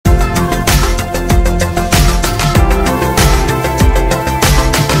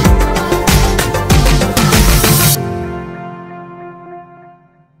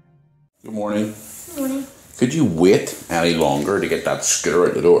could you wait any longer to get that scooter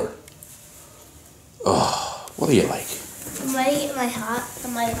out the door? Oh, what do you like? I'm ready to get my hat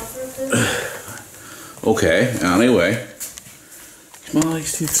and my cover. Okay, anyway. Come on,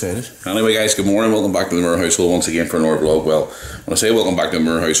 he's too excited. Anyway, guys, good morning. Welcome back to the Mirror Household once again for another vlog. Well, when I say welcome back to the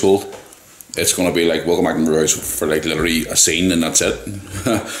Mirror Household, it's going to be like welcome back to the Mirror Household for like literally a scene and that's it.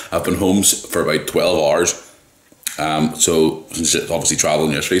 I've been home for about 12 hours. So, since obviously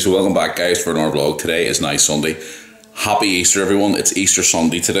travelling yesterday. So, welcome back, guys, for another vlog. Today is nice Sunday. Happy Easter, everyone. It's Easter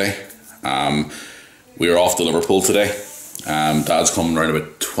Sunday today. We are off to Liverpool today. Dad's coming around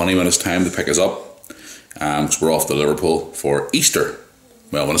about 20 minutes' time to pick us up. So we're off to Liverpool for Easter.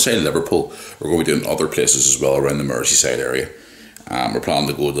 Well, when I say Liverpool, we're going to be doing other places as well around the Merseyside area. We're planning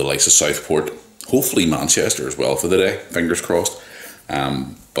to go to the likes of Southport, hopefully Manchester as well for the day, fingers crossed.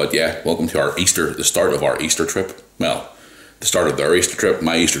 But yeah, welcome to our Easter, the start of our Easter trip. Well, the start of their Easter trip.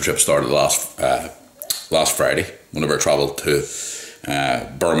 My Easter trip started last Friday, whenever I travelled to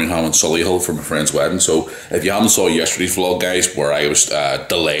Birmingham and Solihull for my friend's wedding. So if you haven't saw yesterday's vlog, guys, where I was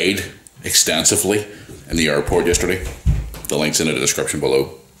delayed extensively in the airport yesterday, the link's in the description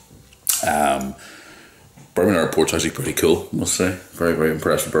below. Birmingham Airport's actually pretty cool, I must say. Very, very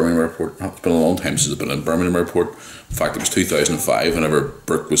impressed with Birmingham Airport. It's been a long time since I've been in Birmingham Airport. In fact, it was 2005 whenever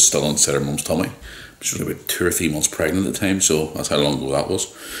Brooke was still inside her mum's tummy. She was about 2 or 3 months pregnant at the time, so that's how long ago that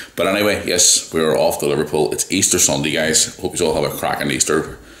was. But anyway, yes, we're off to Liverpool. It's Easter Sunday, guys. Hope you all have a cracking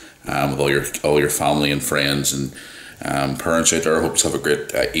Easter with all your family and friends and parents out there. Hope you have a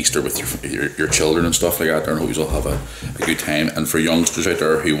great Easter with your children and stuff like that there, and hope you all have a good time. And for youngsters out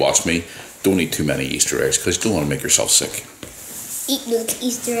there who watch me, don't eat too many Easter eggs because you don't want to make yourself sick. Eat those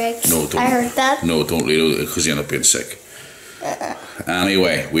Easter eggs. No, don't. I heard that. No, don't eat it because you end up being sick.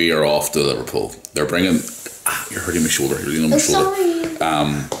 Anyway, we are off to Liverpool. They're bringing. You're hurting my shoulder. You're leaning on my shoulder. Sorry.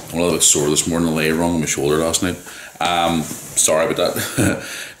 I'm a little bit sore this morning. I lay wrong on my shoulder last night. Sorry about that.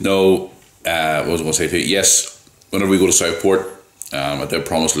 No, what was I going to say to you? Yes, whenever we go to Southport, I did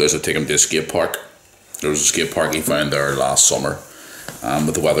promise Lewis I'd take him to a skate park. There was a skate park he found there last summer.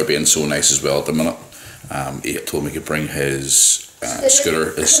 With the weather being so nice as well at the minute, he told me he could bring his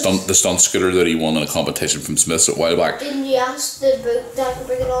scooter, the stunt scooter that he won in a competition from Smith's a while back. Didn't you ask the boat that to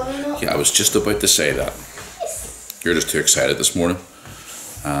bring it on or not? Yeah, I was just about to say that. You're just too excited this morning.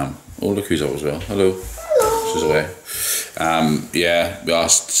 Oh, look who's up as well. Hello. Hello. She's away. Yeah, we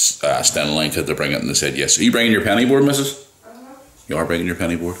asked Stan and Lincoln to bring it and they said yes. Are you bringing your penny board, Mrs.? You are bringing your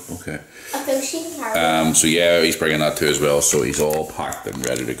penny board? Okay. I think she can carry it. So yeah, he's bringing that too as well, so he's all packed and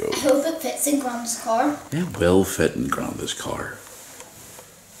ready to go. I hope it fits in Grand's car. It will fit in Grandpa's car.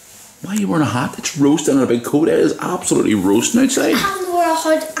 Why are you wearing a hat? It's roasting in a big coat. It is absolutely roasting outside. I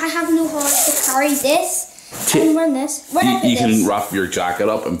have no heart to carry this. I can run this. You can wrap your jacket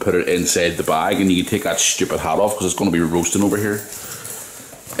up and put it inside the bag, and you can take that stupid hat off because it's going to be roasting over here.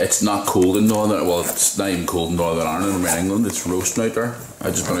 It's not cold in Northern, well, it's not even cold in Northern Ireland or in England. It's roasting out there. I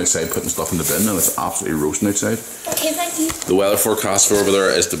just been outside putting stuff in the bin and it's absolutely roasting outside. Okay, thank you. The weather forecast for over there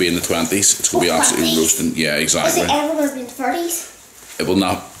is to be in the 20s. It's going to be absolutely roasting. Yeah, exactly. Is it ever going to be in the 30s? It will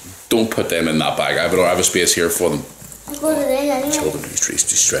not. Don't put them in that bag. I have a space here for them. I'll go today anyway. Children,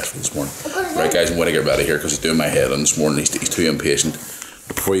 he's stressful this morning. Right, guys, I'm going to get ready here because he's doing my head in this morning. He's too impatient.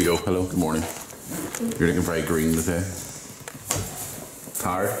 Before you go, hello, good morning. You're looking very green today.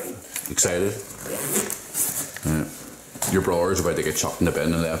 Tired? Excited? Your brother's about to get chucked in the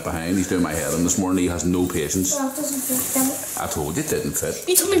bin and left behind. He's doing my head in this morning. He has no patience. Well, it doesn't fit. I told you it didn't fit.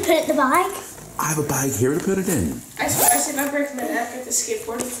 You told me to put it in the bag. I have a bag here to put it in. I said I break my neck at the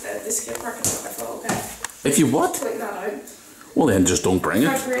skateboard, the skate park, and I felt okay. If you what? Point that out. Well then just don't bring it.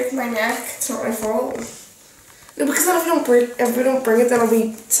 If I break my neck, it's not my fault. No, because then if we don't bring it, then I'll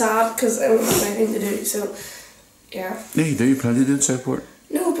be sad because I don't have anything to do. So, yeah. Yeah, you do. You plenty to do in Southport.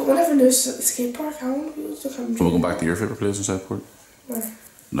 No, but whenever there's at the skate park, I want to be able to come. So we'll go back to your favourite place in Southport. Where?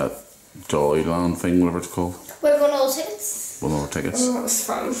 That Jollyland thing, whatever it's called. We're going to all tickets. Well, no tickets. Oh, that was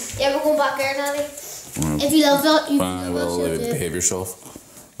fun. Yeah, we're going back there, Daddy. If you love it, you will behave yourself.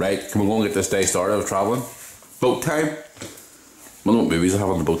 Right, can we go and get this day started of travelling? Boat time. I wonder what movies I have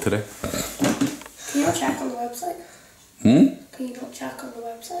on the boat today. Can you not check on the website? Can you not check on the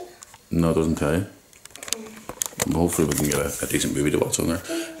website? No, it doesn't tell you. Hopefully we can get a decent movie to watch on there.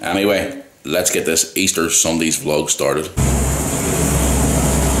 Anyway, let's get this Easter Sunday's vlog started.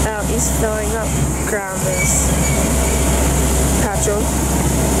 He's filling up Grandma's petrol.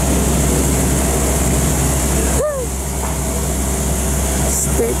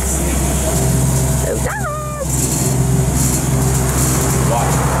 Sticks. Oh God! What?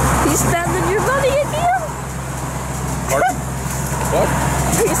 He's spending your money again. Pardon? What?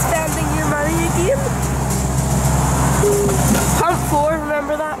 Are you spending your money again? pump 4,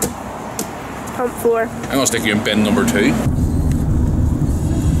 remember that? Pump 4. I'm gonna stick you in bin number 2.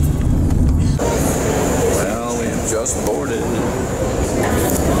 Well, we just boarded.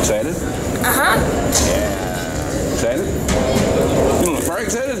 Excited? Yeah. Excited? You look very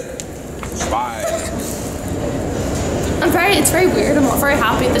excited. Spy. It's very weird. I'm not very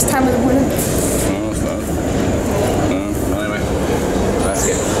happy at this time of the morning. No, it's not. No, anyway. Let's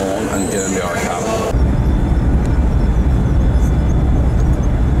get on and get into our cabin.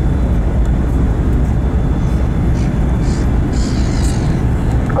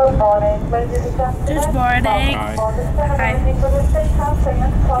 Good morning, ladies and gentlemen. Good morning. Hi.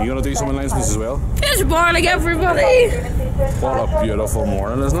 You gonna do some announcements as well? Good morning, everybody. What a beautiful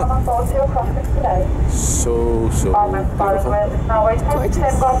morning, isn't it? So beautiful.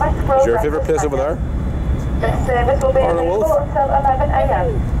 Is your favourite place over there? Or the Wolf?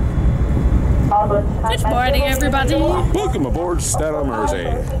 Good morning, everybody. Welcome aboard Stella Mersey.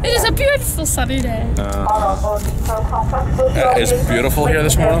 It is a beautiful sunny day. It is beautiful here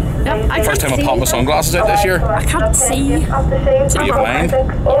this morning. Yep, I First time can't I popped my see. sunglasses out this year. I can't see. Are you blind?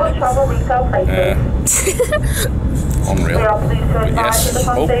 Unreal. Yes.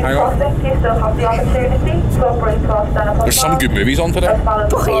 Oh, hang on. There's some good movies on today.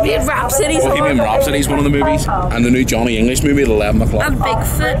 Bohemian Rhapsody's Bohemian on. Rhapsody is one of the movies, and the new Johnny English movie at 11 o'clock. And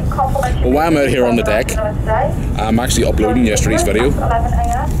Bigfoot. Well, while I'm out here on the deck, I'm actually uploading yesterday's video.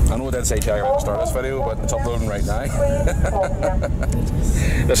 I know I did say check out the start of this video, but it's uploading right now.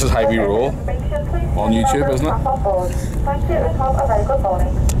 This is how we roll on YouTube, isn't it?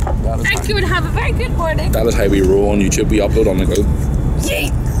 Thank you and have a very good morning. That is how we roll on YouTube. We upload on the go.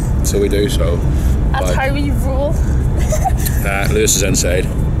 Yeet. So we do, so. That's how we rule. Lewis is inside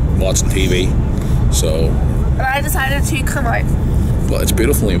watching TV, so. And I decided to come out. Well, it's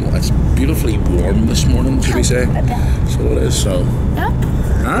beautifully warm this morning, should we say? So it is, so. Yep.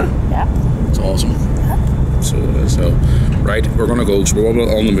 Huh? Yep. It's awesome. Yep. So it is, so. Right, we're gonna go, so we're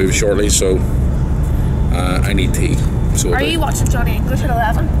on the move shortly, so. I need tea. So Are you watching Johnny English at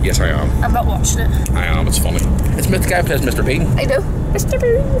 11? Yes, I am. I'm not watching it. I am, it's funny. It's the guy who plays Mr. Bean. I know. Mr.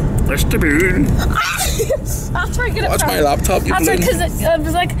 Boone. Mr. Bean. That's where I get it Watch from. my laptop, you That's right, balloon. because I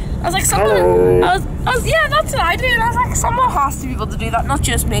was like, someone. Hello. I was, yeah, that's what I do. And I was like, someone has to be able to do that, not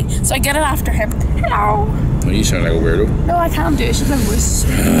just me. So I get it after him. Hello. Well, you sound like a weirdo. No, I can't do it. It's just my voice.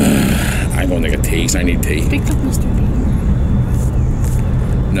 I'm going to get tea, so I need tea. Big like Mr. Bean.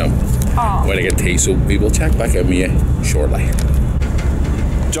 No. Oh. I'm going to get tea, so we will check back in with you shortly.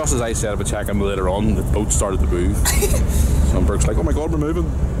 Just as I said about checking later on, the boat started to move. So Brooke's like, oh my god, we're moving.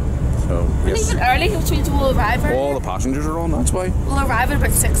 So, yes. Even early, which means we'll arrive early. All the passengers are on, that's why. We'll arrive at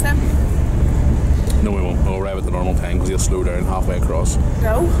about 6 then. No, we won't. We'll arrive at the normal time because he'll slow down halfway across.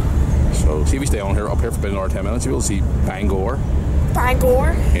 No. So, see if we stay on here, up here for about another 10 minutes, you will see Bangor.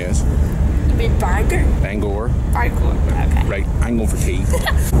 Bangor? Yes. You mean Bangor? Bangor. Bangor, okay. Right, I'm going for tea.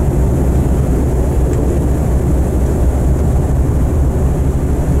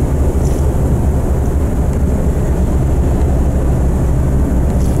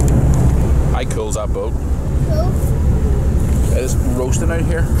 How cool's that boat? Cool. It is roasting out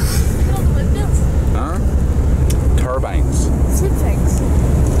here. Huh? Turbines. Same things.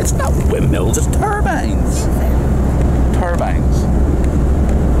 It's not windmills, it's turbines. Turbines.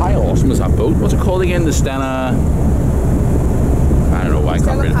 How awesome is that boat? What's it called again? The Stena. I don't know why I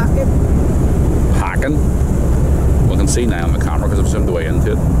can't read it. Hacken. We can see now on the camera because I've zoomed away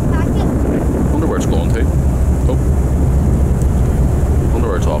into it. Wonder where it's going to. Oh. Wonder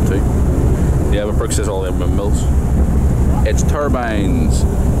where it's off to. Yeah, but Brooke says all them windmills. It's turbines.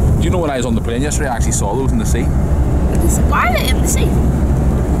 Do you know when I was on the plane yesterday, I actually saw those in the sea? Why are they in the sea?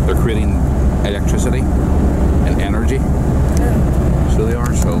 They're creating electricity and energy. So they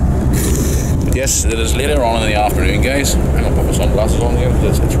are, so. But yes, it is later on in the afternoon, guys. I'm gonna put my sunglasses on here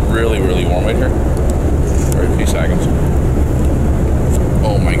because it's really, really warm out here. For a few seconds.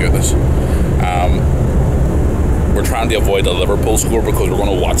 Oh my goodness. We're trying to avoid the Liverpool score because we're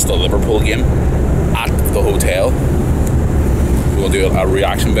going to watch the Liverpool game at the hotel. We'll do a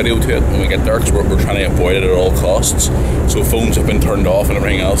reaction video to it when we get there because we're trying to avoid it at all costs. So phones have been turned off and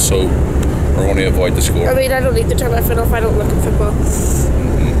everything else, so we're going to avoid the score. I mean, I don't need to turn my phone off. I don't look at football.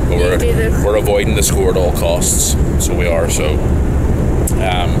 But we're avoiding the score at all costs, so we are. So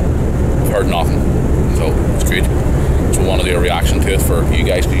I've heard nothing, so it's good. So we want to do a reaction to it for you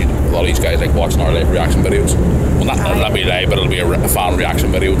guys. A lot of these guys like watching our live reaction videos. Well, not be live, but it'll be a fan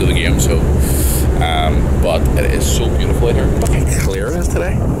reaction video to the game. So, but it is so beautiful out here. Look how clear it is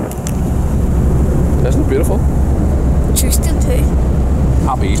today. Isn't it beautiful? Tristan too.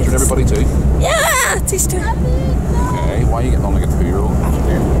 Happy Easter to everybody too. Yeah, Tristan. Okay. why are you getting on like a 2-year-old?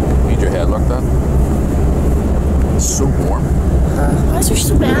 Need your head like that. It's so warm. Why is there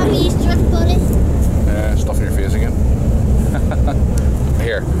so many? Please, drink, buddy. Stuff in your face again.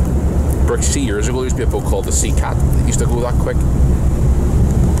 Here. Brooke, see, years ago there used to be a boat called the Sea Cat. It used to go that quick.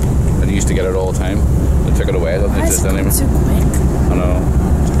 And you used to get it all the time. They took it away, it doesn't exist anymore. So quick. I know.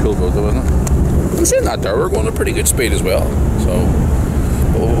 It's a cool boat though, isn't it? I'm saying that there, we're going at a pretty good speed as well. So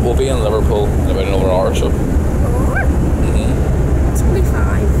we'll be in Liverpool in about another hour or so. It's only 5.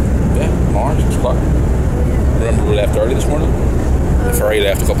 Yeah, an hour, 6 o'clock. Remember we left early this morning? The ferry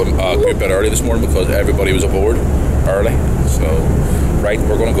left a good bit early this morning because everybody was aboard early. So, right,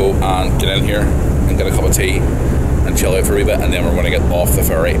 we're going to go and get in here and get a cup of tea and chill out for a wee bit, and then we're going to get off the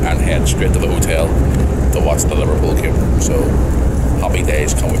ferry and head straight to the hotel to watch the Liverpool game. So, happy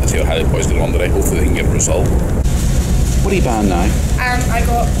days. Can't wait to see how the boys get on today. Hopefully they can get a result. What are you buying now? I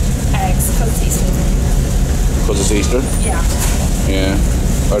got eggs because it's Easter. Because it's Easter? Yeah. Yeah.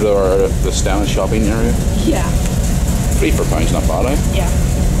 Out of the Stanley shopping area? Yeah. £3 for £4, not bad, eh? Yeah.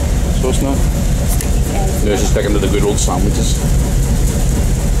 So it's not. They're just sticking to the good old sandwiches.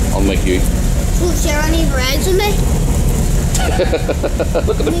 Unlike you. Won't share any bread with me?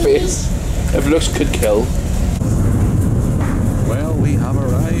 Look at the face. If looks could kill. Well, we have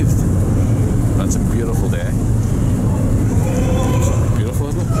arrived. That's a beautiful day. Beautiful,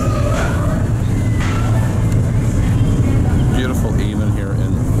 isn't it? Beautiful evening here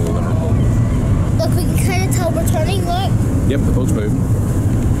in Liverpool. Look, we can kind of tell we're turning, look. Yep, the boat's moving.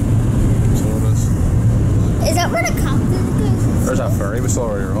 So it is. Is that where the captain goes? There's that ferry we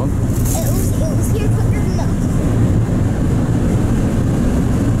saw earlier on. It was here quicker than that.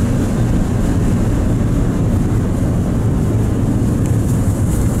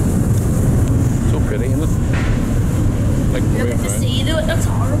 So pretty, isn't it? Like Look at the sea though, it looks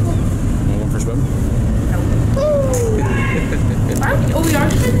horrible. Going for a swim? Oh, we are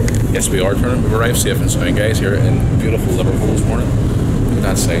turning? Yes, we are turning. We've arrived safe and sound, guys, here in beautiful Liverpool this morning. Look at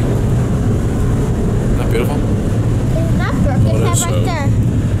that sight. Isn't that beautiful? Isn't that Brooke? Oh, it Is is, that right there?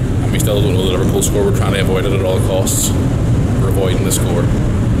 And we still don't know the Liverpool score. We're trying to avoid it at all costs. We're avoiding the score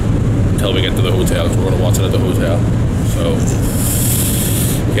until we get to the hotel, because we're going to watch it at the hotel. So,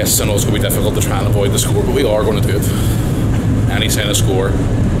 yes, I know it's going to be difficult to try and avoid the score, but we are going to do it. Any sign of score,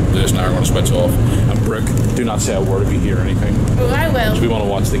 we just now are going to switch off. And Brooke, do not say a word if you hear anything. Oh, I will. We want to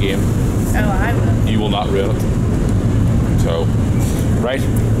watch the game. Oh, I will. You will not ruin it. So, right,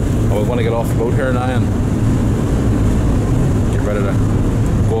 we're going to get off the boat here now and get ready to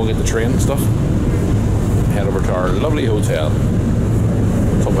go and get the train and stuff. Head over to our lovely hotel.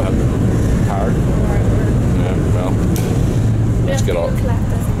 It's up ahead. Tired? Yeah, well, let's get off.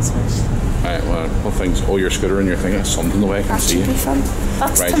 Alright, well, things. Oh, your scooter and your thing is something the way I can That see should you. be fun.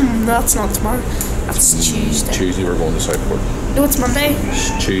 That's, Right. That's not tomorrow. That's Tuesday. Tuesday we're going to Southport. No, it's Monday.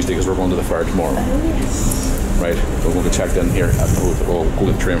 Tuesday because we're going to the fair tomorrow. Oh, yes. Right, we're going to get checked in here at the hotel. We'll go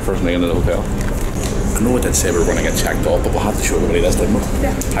to the train first and then into the hotel. I know it did say we were going to get checked off, but we'll have to show everybody this, didn't we?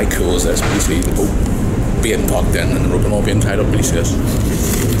 Yeah. How cool is this? Please leave the boat being tucked in and the rope and all being tied up. Please see this.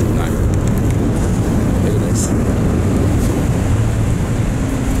 Now, look at this.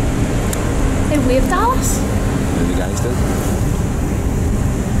 They waved at us. And the guys did.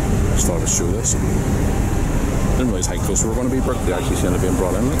 Just thought I'd show this. Didn't realise how close we were going to be, Brooke. They actually seem to be being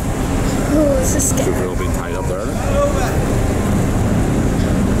brought in. Like. Oh, this is So scary. we're all being tied up there. Like.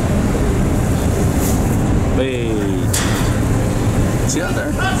 Hey. See that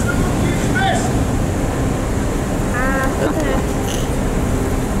there? Okay.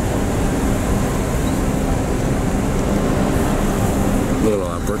 Look at all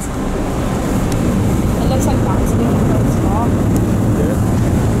that, Brooke. It looks like that's being built small. Yeah.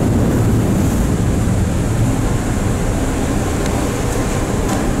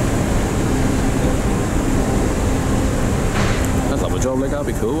 I'd love a job like that.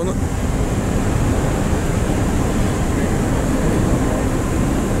 That'd be cool, wouldn't it?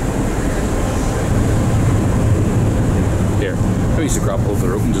 Here, I used to grab hold of the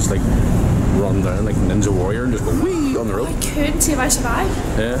rope and just like run down like Ninja Warrior and just go wee on the rope. I could see if I survive.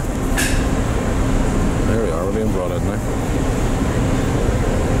 Yeah. There we are, we're being brought out now.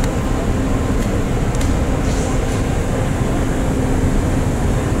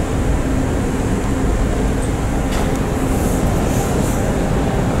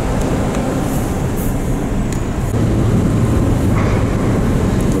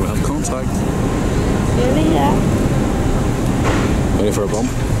 Do we have contact? Really? Yeah. Ready for a bump?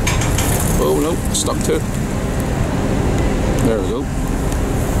 Oh no, stuck to it. There we go.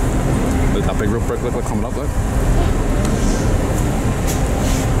 Look at that big rope break look like coming up there.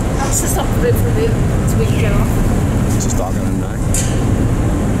 That's just up a bit for me so we can get off. It's just docking in now.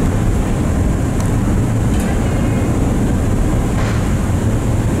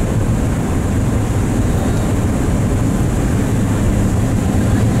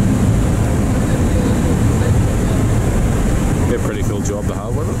 Be a pretty cool job to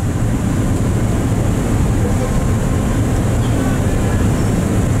have, wouldn't it?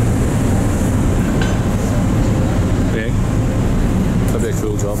 Yeah. That'd be a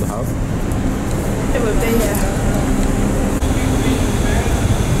cool job to have. It would be, yeah.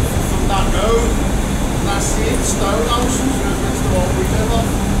 From that road, that same stone house, which the one we live on.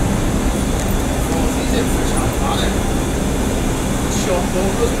 Oh, he's in for some money. The shop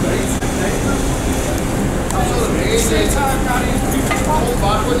was great. That's what it is. It's all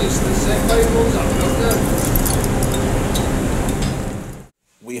back when it's the sick light runs up, doesn't it?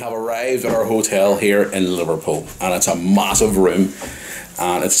 We have arrived at our hotel here in Liverpool, and it's a massive room,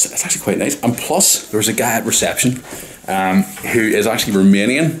 and it's actually quite nice. And plus, there's a guy at reception who is actually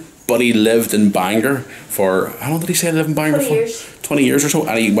Romanian, but he lived in Bangor for, how long did he say he lived in Bangor 20 for? years. 20 years or so,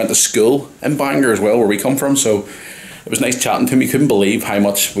 and he went to school in Bangor as well, where we come from. So it was nice chatting to him. He couldn't believe how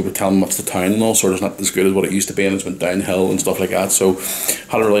much we would tell him what's the town and all, sort of not as good as what it used to be, and it's went downhill and stuff like that. So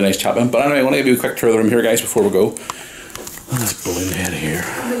had a really nice chat with him. But anyway, I want to give you a quick tour of the room here, guys, before we go. Oh, this balloon head here.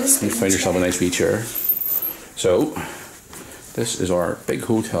 You find yourself a nice wee chair. So, this is our big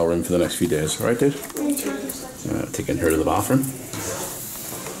hotel room for the next few days. Alright, dude? Take in here to the bathroom.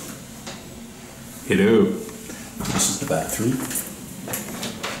 Hello. This is the bathroom.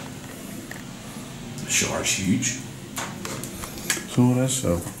 The shower's huge. So it is.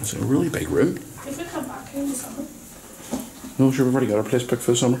 So it's a really big room. If we come back here in the summer. No, sure, we've already got our place booked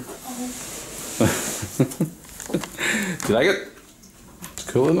for the summer. Do you like it? It's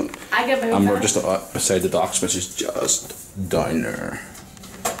cool, isn't it? I get very And we're fat. just beside the docks, which is just down there.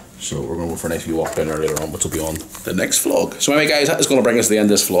 So we're going to go for a nice wee walk down there later on, which will be on the next vlog. So anyway, guys, that is going to bring us to the end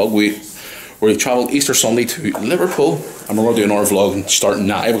of this vlog. We've travelled Easter Sunday to Liverpool, and we're going to do another vlog starting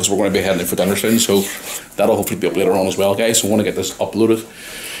now because we're going to be heading out for dinner soon. So that'll hopefully be up later on as well, guys. So I want to get this uploaded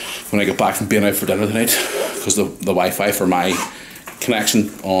when I get back from being out for dinner tonight, because the Wi-Fi for my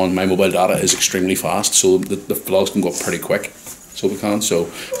connection on my mobile data is extremely fast, so the vlogs can go up pretty quick. So we can.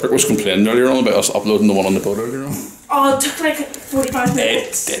 So Brooke was complaining earlier on about us uploading the one on the boat earlier on. Oh, it took like 45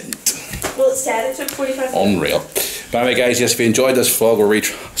 minutes. It didn't. Well, it said it took 45 minutes. Unreal. But anyway, guys, yes, if you enjoyed this vlog where we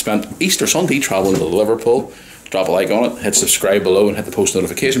spent Easter Sunday travelling to Liverpool, drop a like on it, hit subscribe below, and hit the post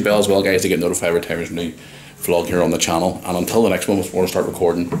notification bell as well, guys, to get notified every time there's a new vlog here on the channel. And until the next one, we're going to start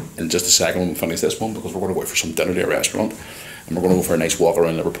recording in just a second when we finish this one, because we're going to wait for some dinner at a restaurant, and we're going to go for a nice walk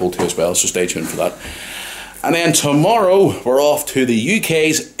around Liverpool too as well, so stay tuned for that. And then tomorrow we're off to the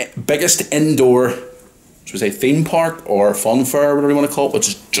UK's biggest indoor, should we say, theme park or fun fair, whatever you want to call it, which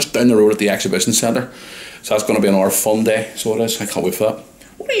is just down the road at the exhibition centre. So that's going to be another fun day, so it is. I can't wait for that.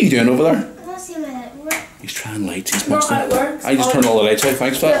 What are you doing over there? I'm not seeing my network. He's trying lights, he's Not how it works. I just turned all the lights out,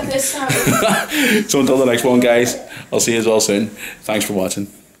 thanks for Yeah, that. this time. So until the next one, guys, I'll see you all soon. Thanks for watching.